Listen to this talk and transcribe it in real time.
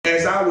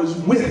I was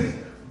with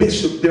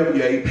Bishop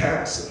W.A.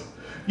 Patterson.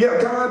 Yeah,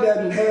 God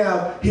doesn't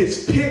have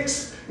his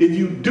picks. If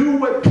you do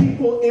what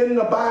people in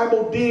the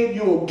Bible did,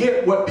 you'll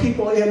get what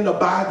people in the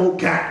Bible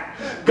got.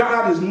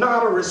 God is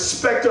not a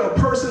respecter of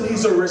person.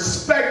 He's a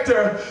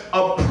respecter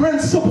of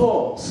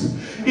principles.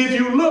 If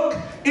you look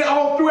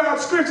all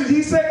throughout Scripture,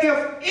 he said, if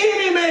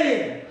any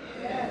man,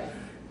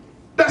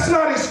 that's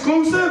not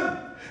exclusive.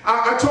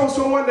 I told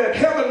someone that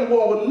heaven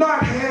will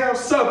not have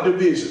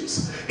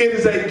subdivisions. It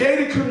is a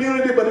gated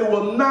community, but it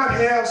will not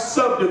have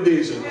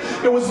subdivision.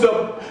 It was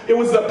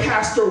the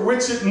pastor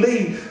Richard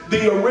Lee,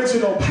 the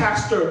original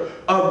pastor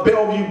of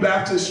Bellevue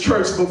Baptist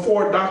Church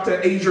before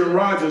Dr. Adrian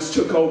Rogers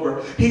took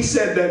over. He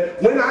said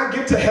that when I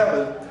get to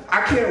heaven,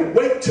 I can't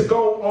wait to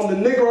go on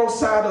the Negro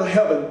side of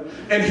heaven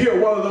and hear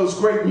one of those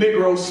great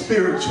Negro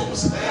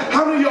spirituals.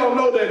 How many of y'all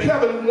know that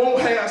heaven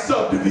won't have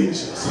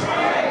subdivisions?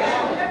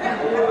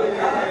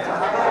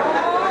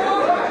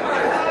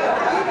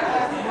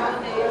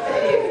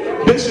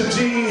 Bishop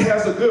G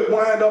has a good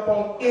wind up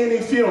on any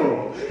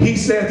funeral. He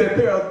said that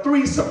there are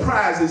 3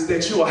 surprises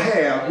that you'll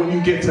have when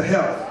you get to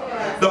heaven.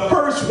 The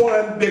first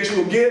one that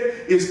you'll get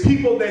is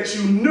people that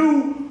you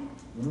knew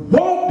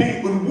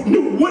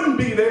wouldn't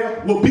be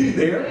there will be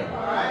there.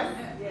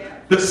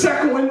 The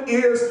second one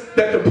is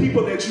that the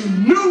people that you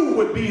knew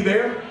would be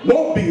there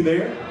won't be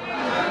there.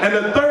 And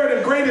the third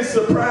and greatest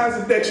surprise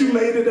is that you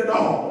made it at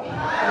all.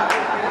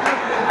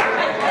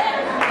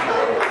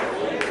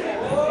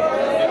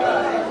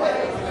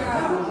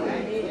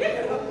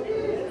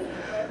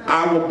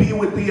 I will be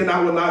with thee and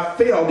I will not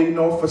fail thee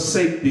nor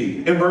forsake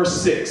thee. In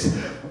verse 6,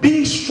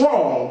 be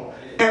strong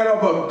and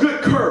of a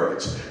good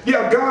courage.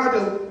 Yeah,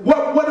 God,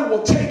 what it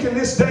will take in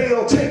this day,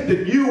 it'll take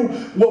that you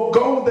will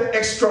go the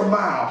extra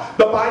mile.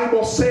 The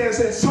Bible says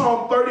in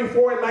Psalm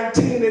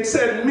 34:19, it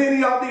said,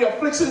 many are the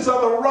afflictions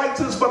of the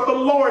righteous, but the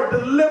Lord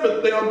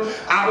delivered them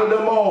out of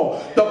them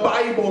all. The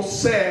Bible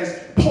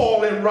says,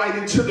 Paul in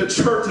writing to the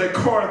church at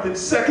Corinth in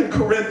 2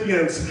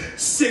 Corinthians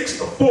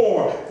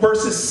 6:4,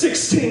 verses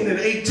 16 and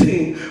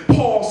 18,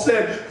 Paul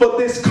said, for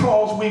this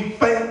cause we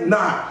faint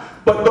not.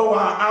 But though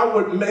our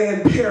outward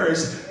man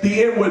perish,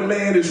 the inward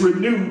man is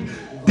renewed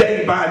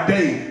day by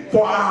day.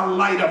 For our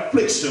light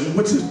affliction,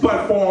 which is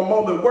but for a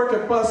moment,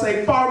 worketh for us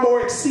a far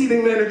more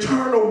exceeding and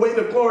eternal weight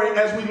of glory,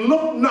 as we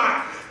look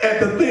not at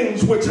the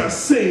things which are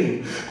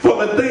seen.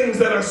 For the things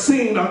that are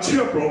seen are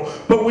temporal,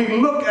 but we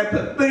look at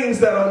the things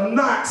that are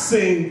not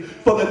seen,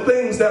 for the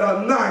things that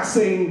are not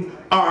seen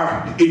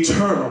are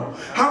eternal.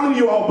 How many of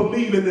you all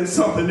believing in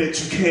something that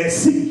you can't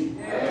see?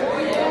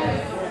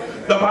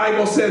 The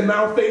Bible said,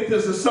 now faith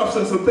is the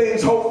substance of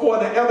things hoped for,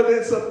 the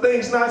evidence of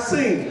things not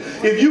seen.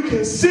 If you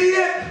can see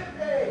it,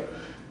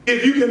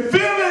 if you can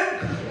feel it,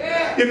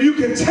 if you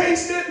can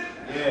taste it,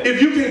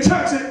 if you can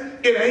touch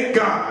it, it ain't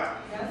God.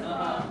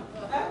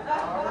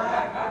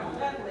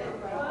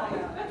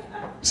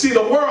 See,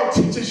 the world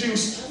teaches you,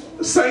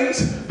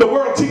 saints, the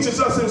world teaches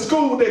us in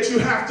school that you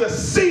have to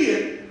see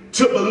it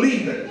to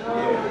believe it.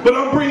 But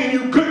I'm bringing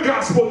you good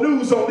gospel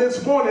news on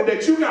this morning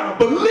that you got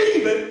to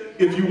believe it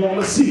if you want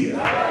to see it.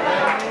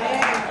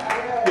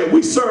 Yeah,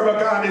 we serve a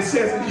God that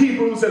says in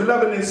Hebrews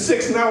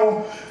 11:6,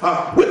 now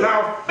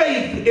without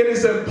faith it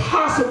is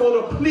impossible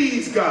to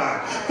please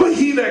God. For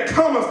he that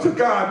cometh to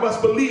God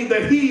must believe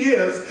that he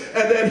is,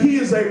 and that he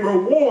is a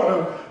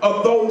rewarder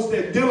of those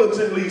that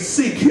diligently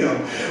seek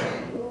him.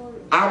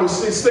 I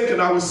was just thinking,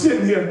 I was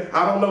sitting here,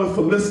 I don't know if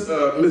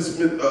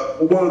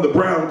one of the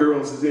Brown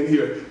girls is in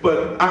here,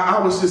 but I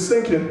was just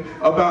thinking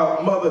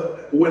about, Mother,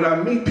 when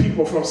I meet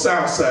people from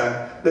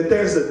Southside, that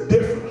there's a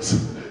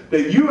difference.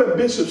 That you and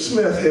Bishop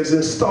Smith has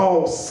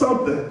installed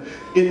something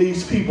in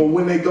these people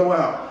when they go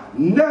out.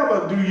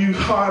 Never do you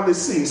hardly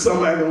see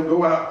somebody gonna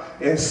go out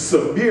and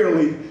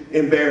severely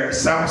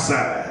embarrass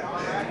Southside.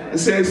 And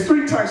so there's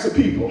 3 types of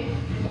people.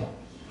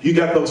 You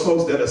got those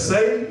folks that are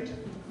saved,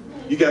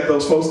 you got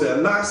those folks that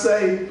are not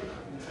saved,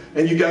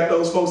 and you got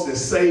those folks that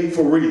saved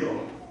for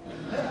real.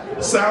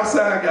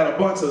 Southside got a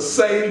bunch of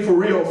saved for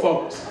real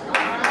folks.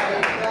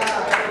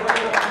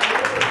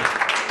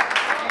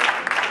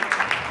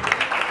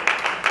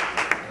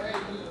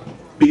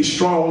 Be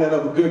strong and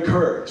of a good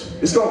courage.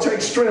 It's going to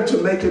take strength to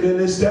make it in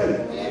this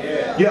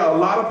day. Yeah, a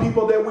lot of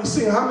people that we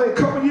see, how many, a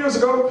couple years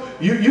ago,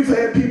 you've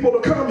had people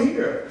to come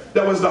here.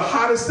 That was the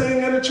hottest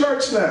thing in the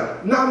church now.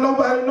 Now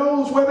nobody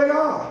knows where they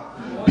are.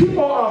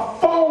 People are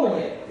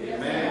falling.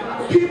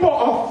 People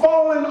are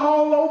falling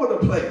all over the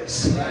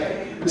place.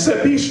 It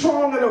said, be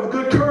strong and of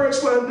good courage,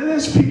 for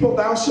this people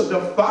thou shalt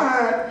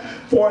divide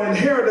for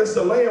inheritance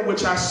the land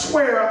which I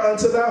swear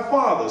unto thy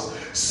fathers.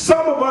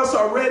 Some of us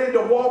are ready to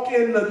walk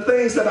in the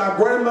things that our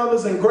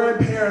grandmothers and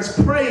grandparents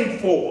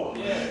prayed for.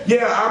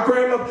 Yeah, our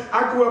grandmother,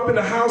 I grew up in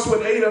a house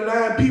with 8 or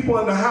 9 people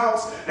in the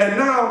house, and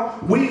now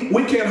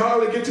we can't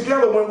hardly get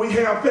together when we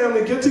have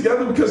family get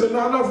together because there's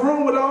not enough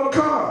room with all the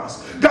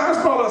cars. God's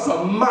brought us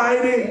a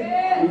mighty,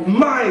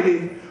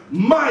 mighty,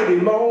 mighty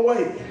long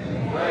way.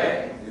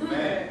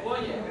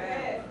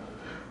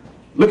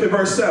 Look at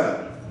verse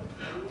 7.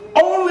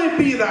 Only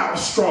be thou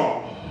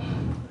strong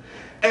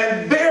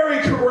and very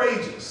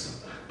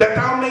courageous. that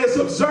thou mayest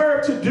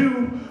observe to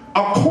do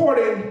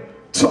according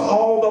to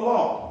all the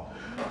law.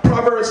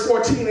 Proverbs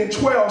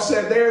 14:12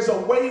 said, there's a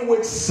way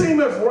which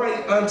seemeth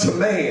right unto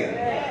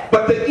man,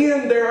 but the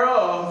end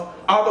thereof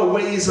are the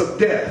ways of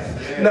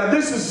death. Now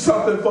this is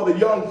something for the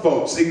young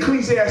folks.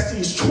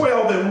 Ecclesiastes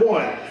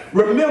 12:1.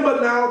 Remember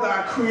now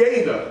thy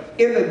Creator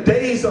in the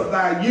days of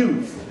thy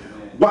youth,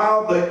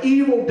 while the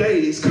evil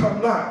days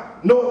come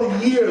not, nor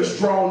the years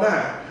draw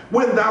nigh,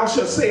 when thou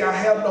shalt say, I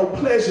have no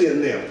pleasure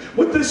in them.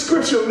 What this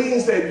scripture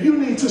means that you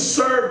need to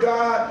serve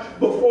God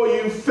before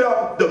you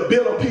felt the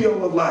bitter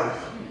pill of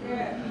life.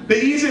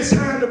 The easiest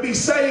time to be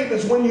saved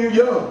is when you're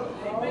young.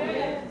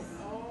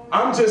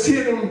 I'm just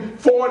hitting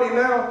 40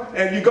 now,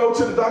 and you go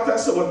to the doctor. I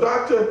said, well,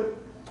 doctor,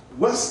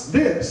 what's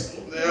this?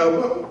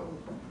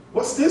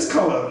 What's this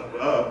color?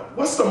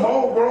 What's the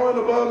mole growing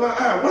above my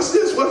eye? What's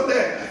this? What's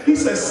that? He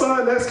said,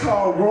 son, that's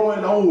called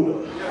growing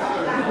older.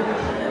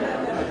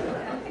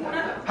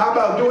 How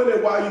about doing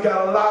it while you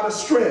got a lot of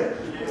strength?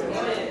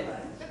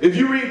 If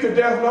you read the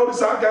death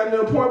notice, I've gotten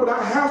to a point where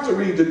I have to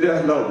read the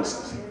death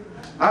notices.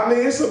 I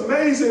mean, it's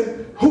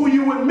amazing who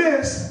you would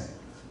miss.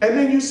 And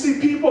then you see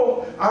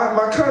people,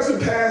 my cousin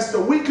passed a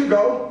week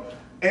ago,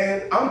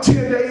 and I'm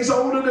 10 days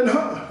older than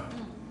her.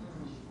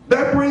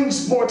 That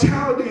brings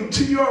mortality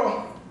to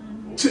your,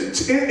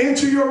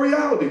 into your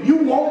reality. You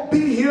won't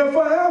be here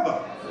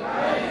forever.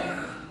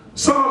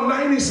 Psalm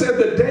 90 said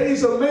the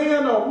days of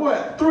man are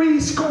what?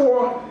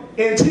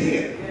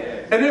 70.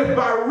 And if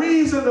by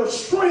reason of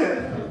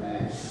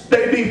strength,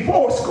 they be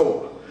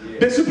fourscore.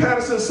 Bishop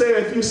Patterson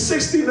said, if you're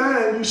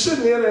 69, you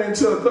shouldn't enter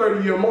into a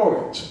 30-year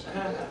mortgage.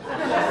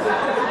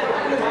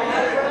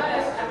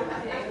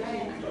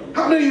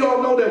 How many of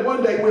y'all know that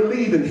one day we're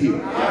leaving here?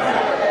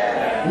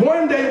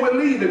 One day we're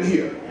leaving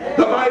here.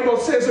 The Bible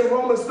says in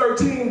Romans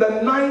 13,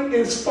 the night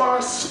is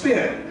far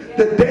spent.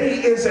 The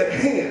day is at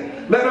hand.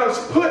 Let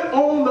us put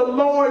on the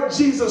Lord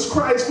Jesus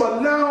Christ, for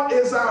now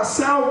is our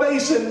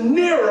salvation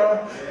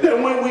nearer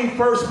than when we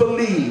first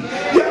believed.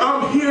 Yeah,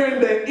 I'm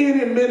hearing that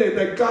any minute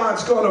that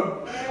God's gonna,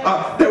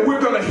 that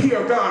we're gonna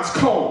hear God's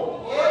call.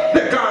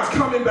 That God's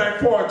coming back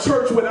for a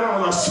church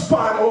without a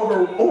spot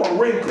or a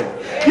wrinkle.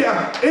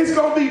 Yeah, it's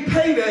going to be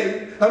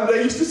payday.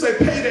 They used to say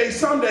payday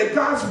someday.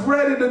 God's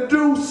ready to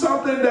do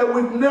something that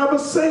we've never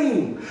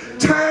seen.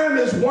 Time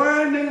is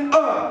winding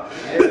up.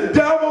 The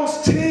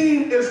devil's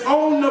team is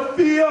on the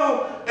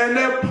field and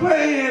they're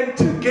playing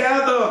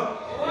together.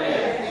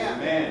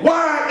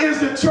 Why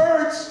is the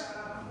church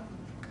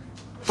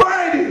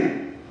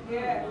fighting?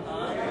 Come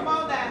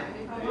on now.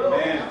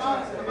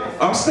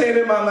 I'm staying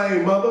in my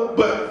lane, mother,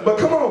 but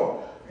come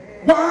on.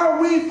 Why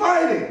are we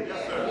fighting?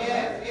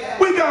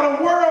 We got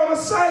a world to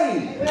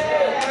save.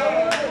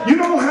 You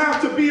don't have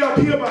to be up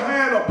here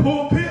behind a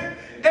pulpit.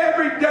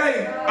 Every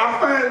day I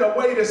find a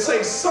way to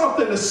say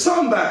something to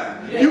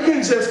somebody. You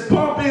can just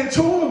bump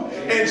into them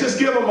and just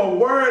give them a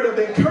word of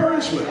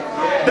encouragement.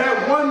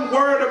 That one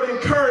word of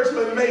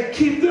encouragement may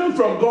keep them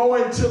from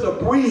going to the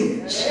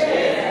bridge.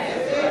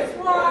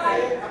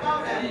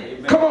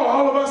 Come on,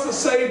 all of us are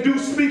saved, do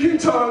speak in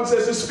tongues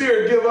as the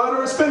Spirit give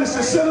utterance. Finish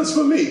the sentence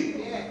for me.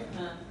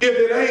 If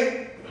it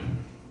ain't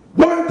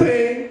one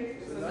thing.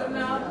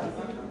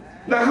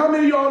 Now, how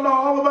many of y'all know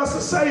all of us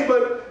are saved,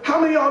 but how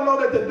many of y'all know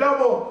that the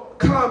devil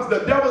comes, the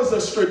devil's a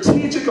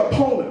strategic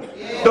opponent.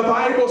 The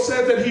Bible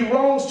says that he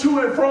roams to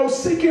and fro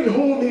seeking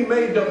whom he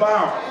may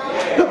devour.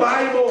 The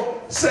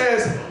Bible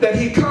says that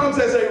he comes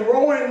as a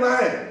roaring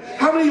lion.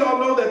 How many of y'all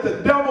know that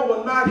the devil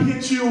will not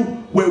hit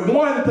you with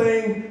one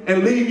thing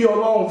and leave you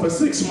alone for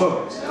 6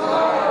 months?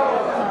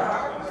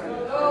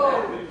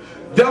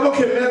 Devil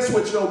can mess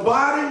with your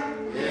body,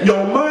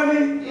 your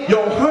money,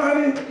 your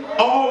honey,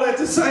 all at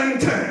the same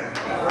time.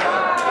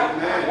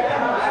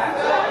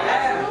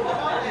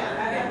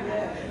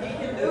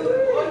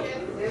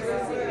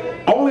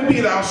 Only be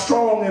thou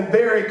strong and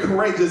very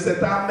courageous, that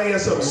thou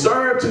mayest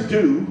observe to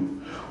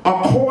do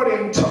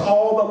according to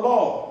all the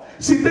law.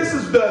 See, this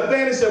is the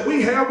advantage that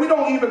we have. We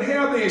don't even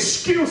have the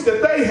excuse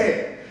that they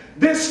had.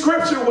 This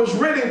scripture was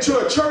written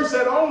to a church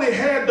that only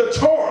had the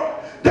Torah,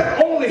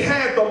 that only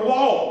had the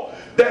law,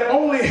 that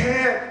only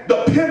had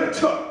the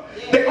Pentateuch.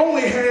 They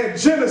only had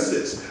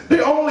Genesis.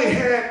 They only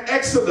had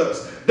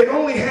Exodus. They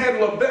only had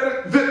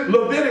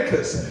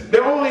Leviticus. They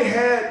only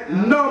had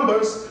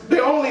Numbers. They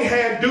only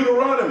had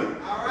Deuteronomy.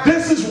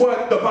 This is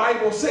what the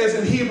Bible says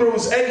in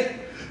Hebrews 8.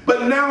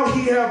 But now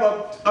he have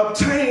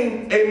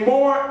obtained a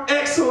more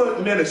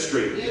excellent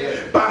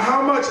ministry, by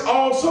how much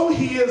also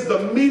he is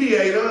the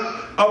mediator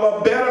of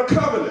a better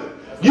covenant.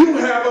 You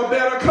have a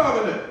better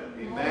covenant.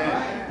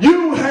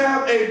 You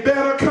have a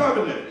better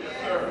covenant.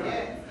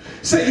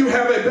 Say you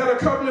have a better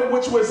covenant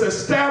which was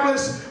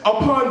established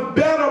upon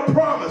better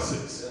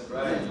promises.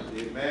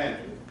 Amen.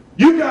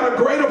 You got a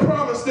greater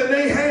promise than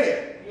they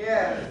had.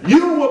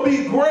 You will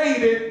be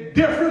graded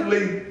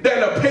differently than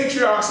the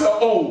patriarchs of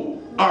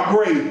old are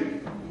graded.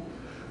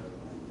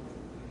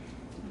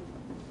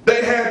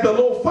 They had the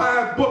little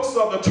 5 books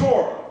of the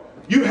Torah.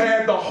 You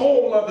had the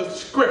whole of the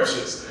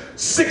scriptures,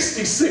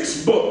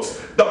 66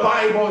 books. The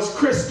Bible is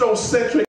Christocentric.